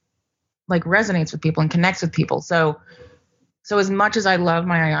like resonates with people and connects with people. So as much as I love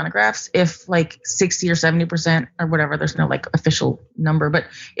my ionographs, if like 60 or 70% or whatever, there's no like official number, but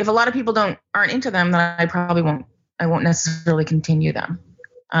if a lot of people aren't into them, then I won't necessarily continue them.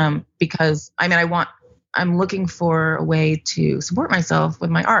 Because I'm looking for a way to support myself with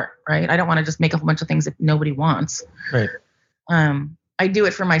my art, right? I don't want to just make a whole bunch of things that nobody wants. Right. I do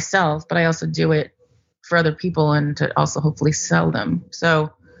it for myself, but I also do it for other people and to also hopefully sell them.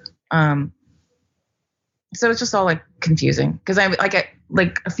 So it's just all like confusing because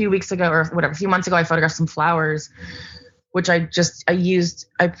a few weeks ago or whatever, a few months ago, I photographed some flowers, which I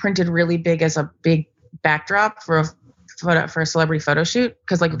printed really big as a big backdrop for a celebrity photo shoot.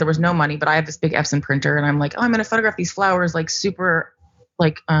 Cause like there was no money, but I have this big Epson printer and I'm like, oh, I'm going to photograph these flowers, like super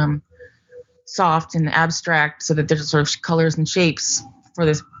like, soft and abstract so that there's sort of colors and shapes for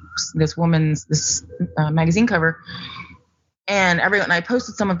this woman's magazine cover. And I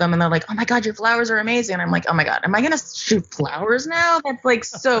posted some of them and they're like, oh my God, your flowers are amazing. And I'm like, oh my God, am I going to shoot flowers now? That's like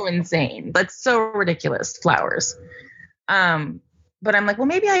so insane. That's so ridiculous, flowers. But I'm like, well,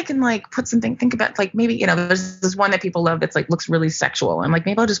 maybe I can like put something, think about like maybe, you know, there's this one that people love that's like looks really sexual. I'm like,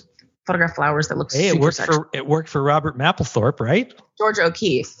 maybe I'll just photograph flowers that look super sexual. It worked for Robert Mapplethorpe, right? George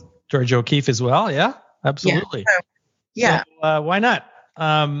O'Keeffe as well. Yeah, absolutely. Yeah. So, why not?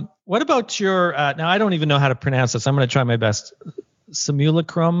 What about your, now I don't even know how to pronounce this. I'm going to try my best.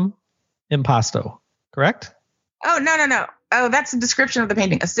 Simulacrum impasto, correct? Oh, no. Oh, that's the description of the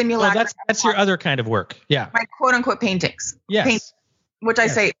painting. A simulacrum. Oh, that's your other kind of work. Yeah. My quote unquote paintings. Yes. Which I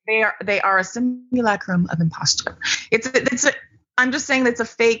say they are a simulacrum of impasto. I'm just saying they're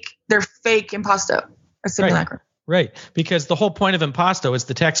fake impasto, a simulacrum. Right. Because the whole point of impasto is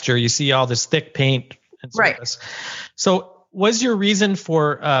the texture. You see all this thick paint and surface. Right. So was your reason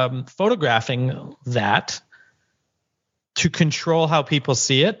for photographing that to control how people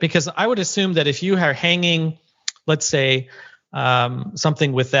see it? Because I would assume that if you are hanging, let's say,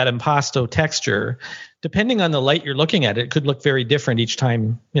 something with that impasto texture, depending on the light you're looking at, it could look very different each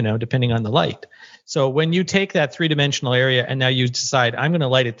time, you know, depending on the light. So when you take that three-dimensional area and now you decide, I'm going to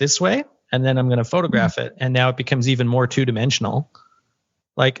light it this way, and then I'm going to photograph it, and now it becomes even more two-dimensional.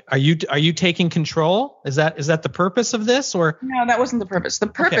 Like, are you taking control? Is that the purpose of this, or? No, that wasn't the purpose. The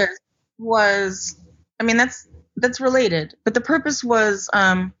purpose was, I mean, that's related, but the purpose was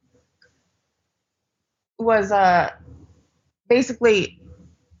basically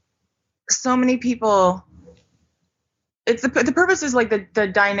so many people. It's the purpose is like the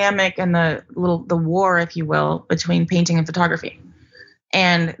dynamic and the war, if you will, between painting and photography,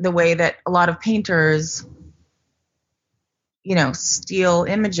 and the way that a lot of painters, you know, steal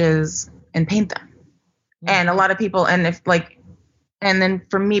images and paint them. Mm-hmm. And a lot of people, and then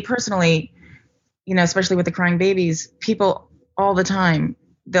for me personally, you know, especially with the crying babies, people all the time,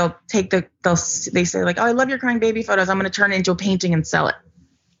 they say like, oh, I love your crying baby photos. I'm going to turn it into a painting and sell it.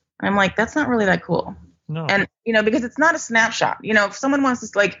 And I'm like, that's not really that cool. No. And, you know, because it's not a snapshot, you know, if someone wants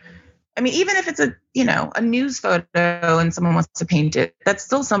to like, I mean, even if it's a news photo and someone wants to paint it, that's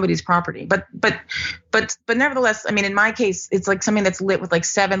still somebody's property. But nevertheless, I mean, in my case, it's like something that's lit with like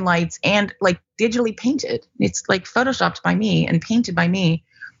 7 lights and like digitally painted. It's like photoshopped by me and painted by me.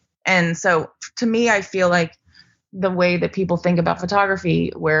 And so to me, I feel like the way that people think about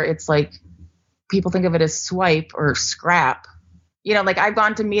photography, where it's like people think of it as swipe or scrap, like I've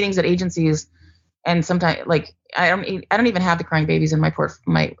gone to meetings at agencies, and sometimes like I don't even have the crying babies in my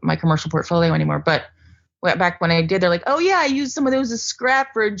my commercial portfolio anymore. But back when I did, they're like, oh yeah, I used some of those as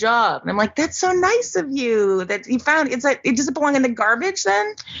scrap for a job. And I'm like, that's so nice of you that you found it's like, it doesn't belong in the garbage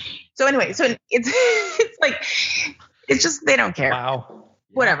then. So anyway, so it's like, it's just, they don't care. Wow.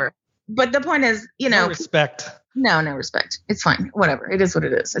 Whatever. But the point is, No respect. No respect. It's fine. Whatever. It is what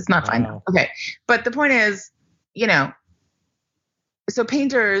it is. It's not fine. Okay. But the point is, so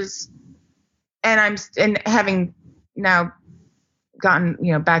painters, and having now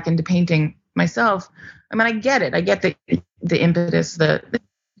gotten, back into painting myself, I mean, I get it. I get the impetus,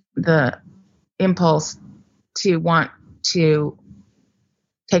 the impulse to want to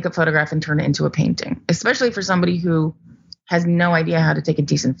take a photograph and turn it into a painting, especially for somebody who has no idea how to take a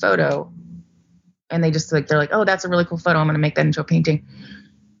decent photo. And they're like, oh, that's a really cool photo. I'm going to make that into a painting.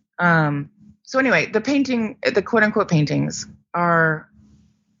 So anyway, the quote unquote paintings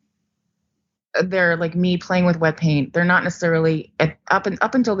they're like me playing with wet paint. They're not necessarily up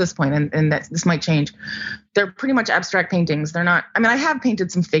until this point, and this might change. They're pretty much abstract paintings. They're not. I mean, I have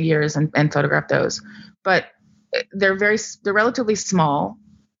painted some figures and photographed those, but they're relatively small,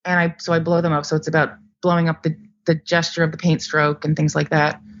 and I blow them up. So it's about blowing up the gesture of the paint stroke and things like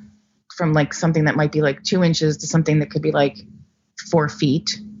that, from like something that might be like 2 inches to something that could be like 4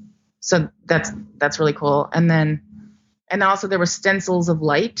 feet. So that's really cool. And then also there were stencils of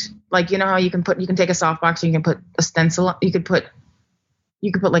light. Like, how you can take a softbox and you can put a stencil. You could put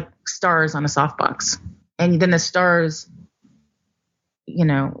like stars on a softbox, and then the stars,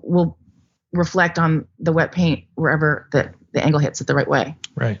 will reflect on the wet paint wherever the angle hits it the right way.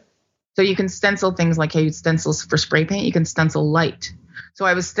 Right. So you can stencil things like how you stencil for spray paint. You can stencil light. So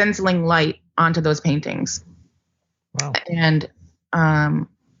I was stenciling light onto those paintings. Wow. And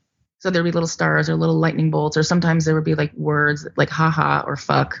so there'd be little stars or little lightning bolts, or sometimes there would be like words like haha or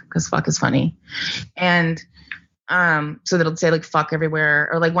fuck, because fuck is funny. And so that'll say like fuck everywhere.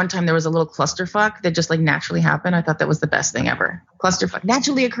 Or like one time there was a little clusterfuck that just like naturally happened. I thought that was the best thing ever. Clusterfuck,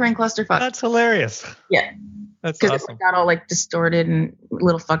 naturally occurring clusterfuck. That's hilarious. Yeah. That's awesome. Because it got all like distorted and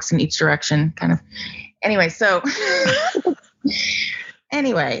little fucks in each direction kind of. Anyway, so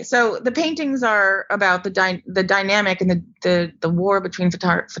so the paintings are about the dynamic and the war between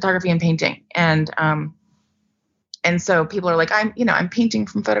photography and painting. And so people are like, I'm painting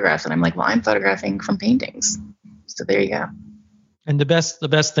from photographs, and I'm like, well, I'm photographing from paintings. So there you go. And the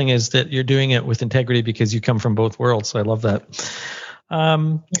best thing is that you're doing it with integrity, because you come from both worlds. So I love that.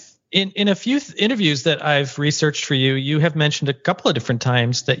 In a few interviews that I've researched for you, you have mentioned a couple of different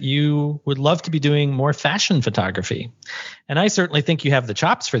times that you would love to be doing more fashion photography. And I certainly think you have the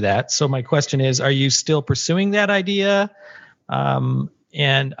chops for that. So my question is, are you still pursuing that idea? And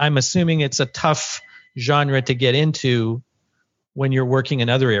I'm assuming it's a tough genre to get into when you're working in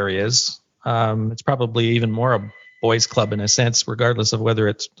other areas. It's probably even more a boys' club in a sense, regardless of whether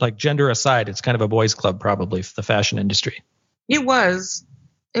it's like gender aside, it's kind of a boys' club probably for the fashion industry. It was.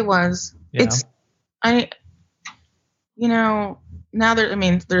 Yeah. Now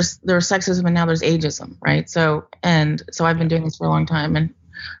there's sexism, and now there's ageism, right? So I've been doing this for a long time, and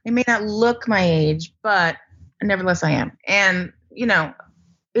I may not look my age, but nevertheless I am. And,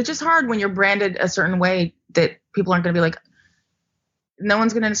 it's just hard when you're branded a certain way that people aren't going to be like, no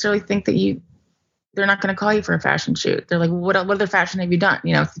one's going to necessarily think that they're not going to call you for a fashion shoot. They're like, well, what other fashion have you done?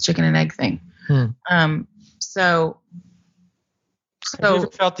 It's the chicken and egg thing. So have you ever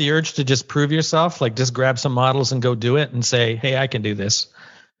felt the urge to just prove yourself, like just grab some models and go do it and say, hey, I can do this?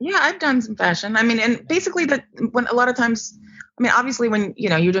 Yeah, I've done some fashion. I mean, and basically when a lot of times, I mean, obviously when,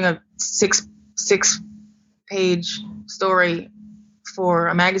 you're doing a six page story for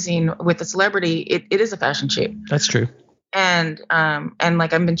a magazine with a celebrity, it is a fashion shoot. That's true. And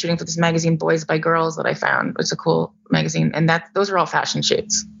like I've been shooting for this magazine, Boys by Girls, that I found. It's a cool magazine. And those are all fashion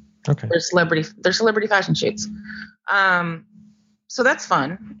shoots. Okay. They're celebrity fashion shoots. So that's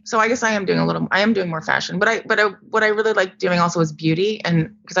fun. So I guess I am doing more fashion, but what I really like doing also is beauty,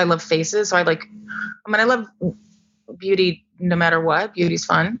 and because I love faces. So I love beauty no matter what. Beauty's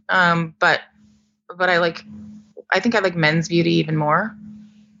fun. But I think I like men's beauty even more.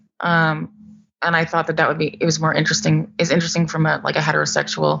 And I thought it was more interesting. It's interesting from a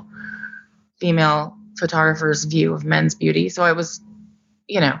heterosexual female photographer's view of men's beauty. So I was,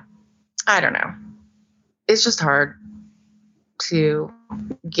 I don't know. It's just hard to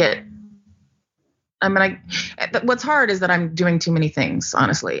get. I mean, what's hard is that I'm doing too many things,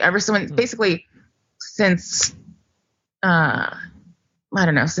 honestly. Basically since, I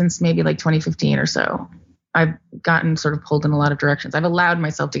don't know, since maybe like 2015 or so, I've gotten sort of pulled in a lot of directions. I've allowed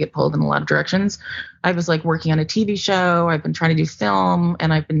myself to get pulled in a lot of directions. I was like working on a TV show. I've been trying to do film,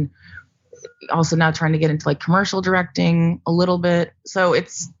 and I've been also now trying to get into like commercial directing a little bit. So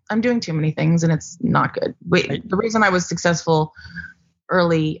I'm doing too many things, and it's not good. The reason I was successful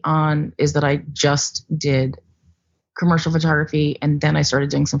early on is that I just did commercial photography, and then I started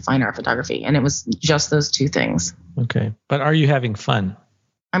doing some fine art photography, and it was just those two things. Okay. But are you having fun?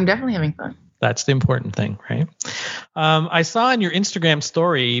 I'm definitely having fun. That's the important thing, right? I saw on your Instagram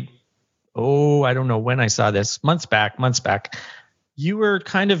story, I don't know when I saw this, months back, you were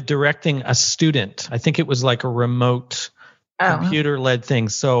kind of directing a student. I think it was like a remote computer-led thing.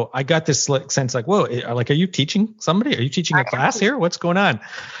 So I got this sense like, whoa, like, are you teaching somebody? Are you teaching a class here? What's going on?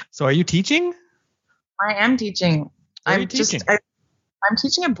 So are you teaching? I am teaching. I'm teaching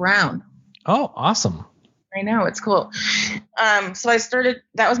at Brown. Oh, awesome. I know, it's cool. So I started,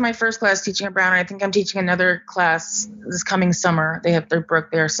 that was my first class teaching at Brown. I think I'm teaching another class this coming summer. They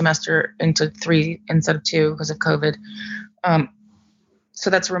broke their semester into 3 instead of 2 because of COVID. So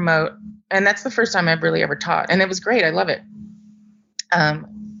that's remote. And that's the first time I've really ever taught. And it was great. I love it.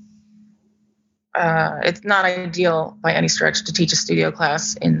 It's not ideal by any stretch to teach a studio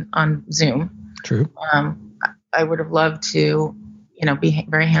class on Zoom. True. I would have loved to, be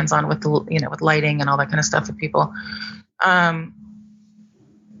very hands-on with with lighting and all that kind of stuff with people. But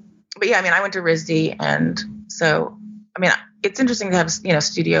yeah, I mean, I went to RISD, and so, I mean, it's interesting to have,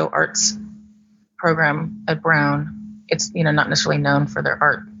 studio arts program at Brown. It's, not necessarily known for their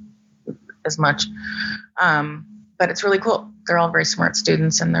art as much. But it's really cool. They're all very smart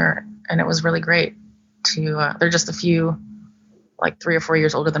students, and it was really great they're just a few, like 3 or 4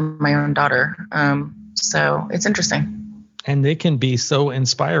 years older than my own daughter. So it's interesting. And they can be so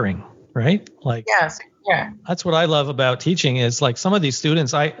inspiring, right? Like, yes. Yeah. That's what I love about teaching is like some of these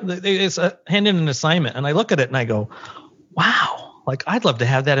students, it's hand in an assignment and I look at it and I go, wow, like I'd love to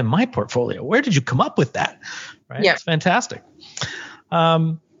have that in my portfolio. Where did you come up with that? Right. Yeah. It's fantastic.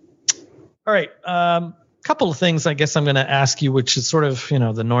 All right. Couple of things I guess I'm going to ask you, which is sort of,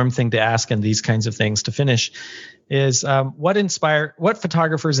 the norm thing to ask in these kinds of things to finish is what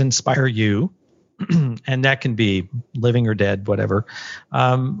photographers inspire you? And that can be living or dead, whatever.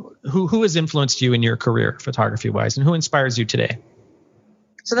 Who has influenced you in your career photography wise, and who inspires you today?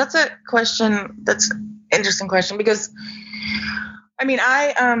 So that's a question. That's an interesting question because I mean,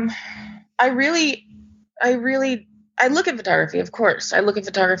 I look at photography, of course. I look at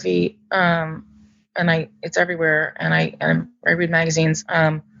photography, and it's everywhere, and I read magazines.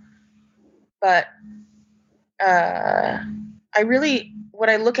 But what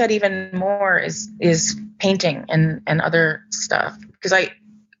I look at even more is painting and other stuff, because I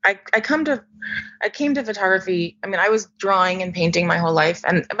came to photography. I mean, I was drawing and painting my whole life,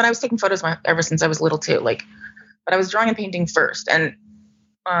 but I was taking photos ever since I was little too. But I was drawing and painting first, and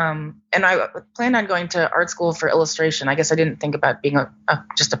I planned on going to art school for illustration. I guess I didn't think about being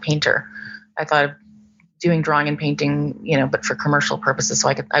just a painter. I thought of doing drawing and painting, but for commercial purposes.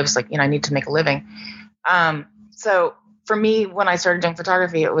 So I was like, I need to make a living. So for me, when I started doing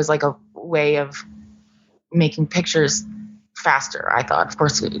photography, it was like a way of making pictures faster. I thought, of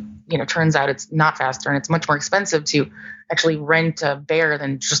course, turns out it's not faster, and it's much more expensive to actually rent a bear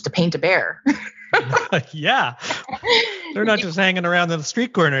than just to paint a bear. Yeah. They're not just hanging around the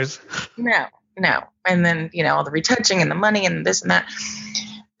street corners. No. And then, all the retouching and the money and this and that.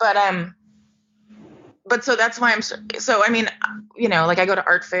 But so that's why I mean, like I go to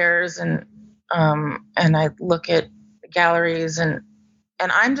art fairs and I look at galleries and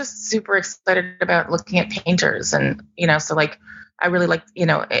I'm just super excited about looking at painters, and so like I really like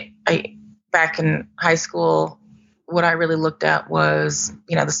I back in high school, what I really looked at was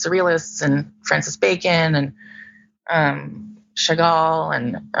the surrealists and Francis Bacon and Chagall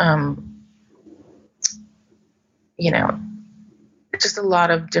and just a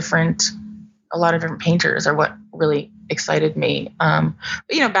lot of different painters are what really excited me. But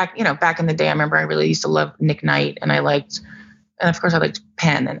back in the day, I remember I really used to love Nick Knight, and of course I liked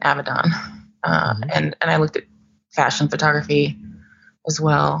Penn and Avedon, and I looked at fashion photography as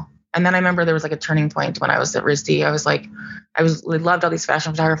well. And then I remember there was like a turning point when I was at RISD. I loved all these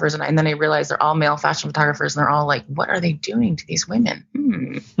fashion photographers, and then I realized they're all male fashion photographers, and they're all like, what are they doing to these women?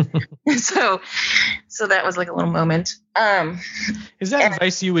 So that was like a little moment. Is that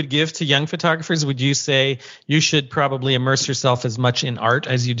advice you would give to young photographers? Would you say you should probably immerse yourself as much in art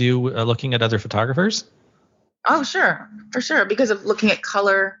as you do looking at other photographers? Oh, sure. For sure. Because of looking at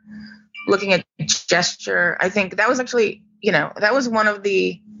color, looking at gesture. I think that was actually, that was one of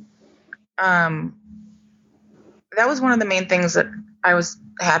the main things that I was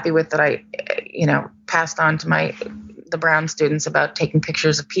happy with, that I, passed on to the Brown students about taking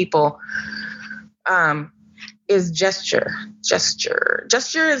pictures of people, is gesture. Gesture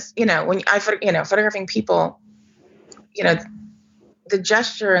is, when photographing people, the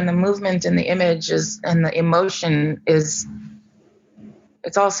gesture and the movement and the image and the emotion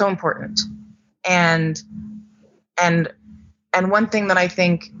it's all so important. And one thing that I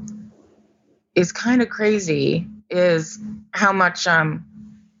think is kind of crazy is how much,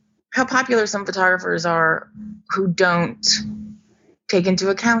 how popular some photographers are who don't take into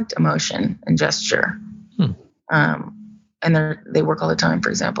account emotion and gesture. And they work all the time, for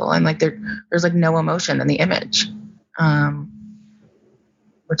example, and like there's like no emotion in the image,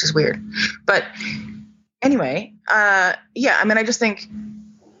 which is weird. But anyway, I mean,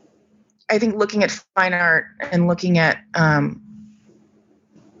 I think looking at fine art and looking at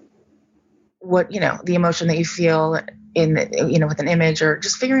what, the emotion that you feel in, with an image, or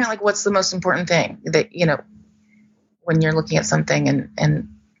just figuring out like what's the most important thing that, when you're looking at something and then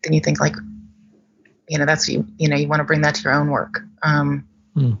you think like, that's, you want to bring that to your own work.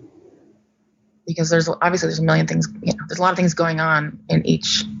 Because there's a million things, there's a lot of things going on in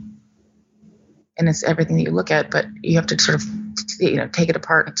each, and it's everything that you look at, but you have to sort of, take it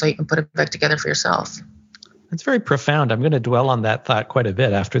apart until you can put it back together for yourself. That's very profound. I'm going to dwell on that thought quite a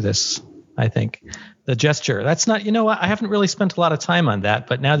bit after this, I think. The gesture. That's not, I haven't really spent a lot of time on that,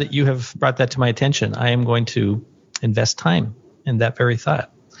 but now that you have brought that to my attention, I am going to invest time in that very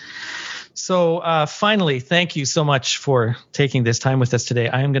thought. So finally, thank you so much for taking this time with us today.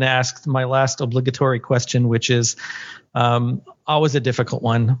 I am going to ask my last obligatory question, which is always a difficult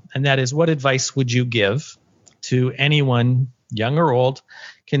one. And that is, what advice would you give to anyone, young or old,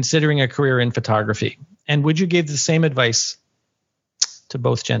 considering a career in photography? And would you give the same advice to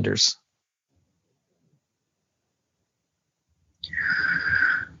both genders?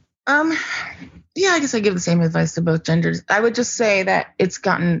 Yeah, I guess I give the same advice to both genders. I would just say that it's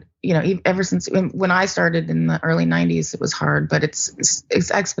gotten, ever since when I started in the early 90s, it was hard, but it's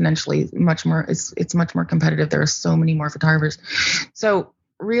exponentially much more, it's much more competitive. There are so many more photographers. So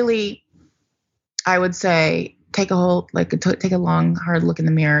really, I would say take a long, hard look in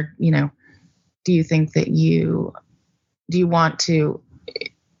the mirror. Do you think that do you want to,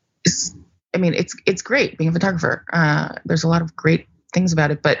 it's great being a photographer. There's a lot of great things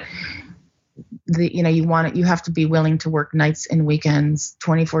about it, but you have to be willing to work nights and weekends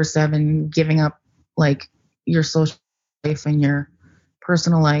 24/7, giving up like your social life and your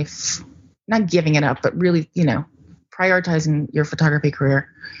personal life, not giving it up, but really, prioritizing your photography career.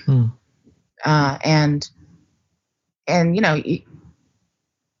 And you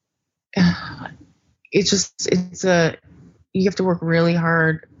have to work really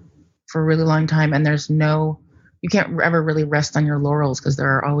hard for a really long time, and you can't ever really rest on your laurels, because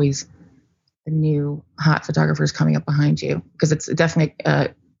there are always the new hot photographers coming up behind you, because it's definitely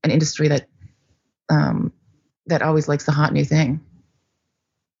an industry that always likes the hot new thing.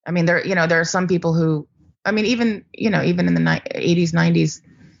 I mean, there are some people who, even in the 80s, 90s,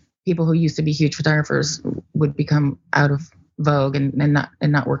 people who used to be huge photographers would become out of vogue and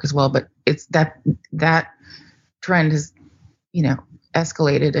not work as well. But it's that trend has,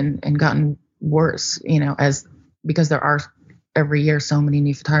 escalated and gotten worse, because there are every year so many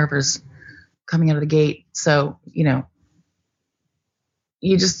new photographers coming out of the gate. So,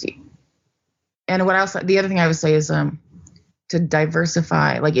 and what else, the other thing I would say is to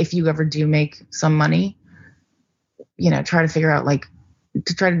diversify. Like if you ever do make some money, try to figure out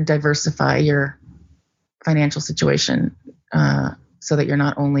to try to diversify your financial situation, so that you're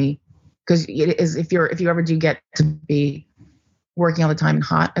not only, because if you ever do get to be working all the time and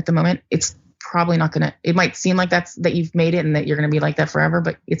hot at the moment, it's probably not going to, it might seem like that you've made it and that you're going to be like that forever,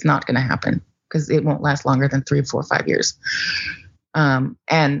 but it's not going to happen, because it won't last longer than 3, 4, 5 years.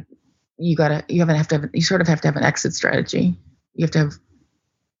 And you sort of have to have an exit strategy. You have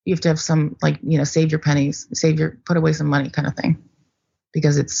to have some, save your pennies, put away some money kind of thing,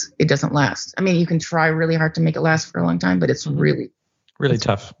 because it doesn't last. I mean, you can try really hard to make it last for a long time, but it's really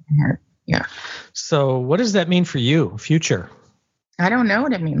tough. Hard. Yeah. So what does that mean for you, future? I don't know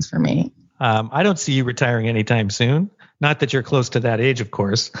what it means for me. I don't see you retiring anytime soon. Not that you're close to that age, of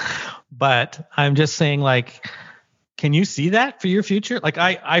course, but I'm just saying, Can you see that for your future? Like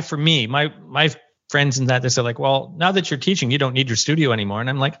for me, my friends and that, they say like, well, now that you're teaching, you don't need your studio anymore. And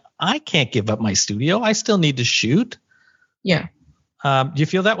I'm like, I can't give up my studio. I still need to shoot. Yeah. Do you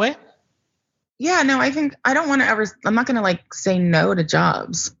feel that way? Yeah, no, I think I'm not going to like say no to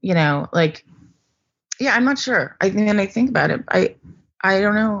jobs, like, yeah, I'm not sure. I think about it. I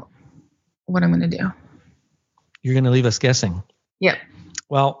don't know what I'm going to do. You're going to leave us guessing. Yeah.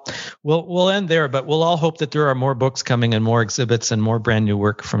 Well, we'll end there, but we'll all hope that there are more books coming and more exhibits and more brand new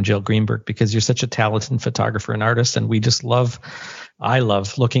work from Jill Greenberg, because you're such a talented photographer and artist, and I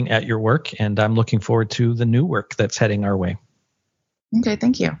love looking at your work, and I'm looking forward to the new work that's heading our way. Okay,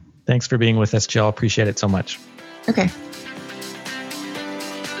 thank you. Thanks for being with us, Jill. Appreciate it so much. Okay.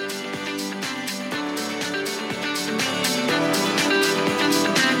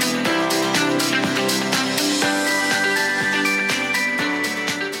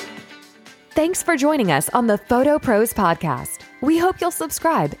 Thanks for joining us on the Photo Pros Podcast. We hope you'll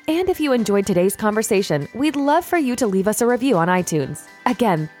subscribe, and if you enjoyed today's conversation, we'd love for you to leave us a review on iTunes.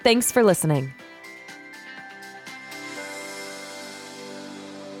 Again, thanks for listening.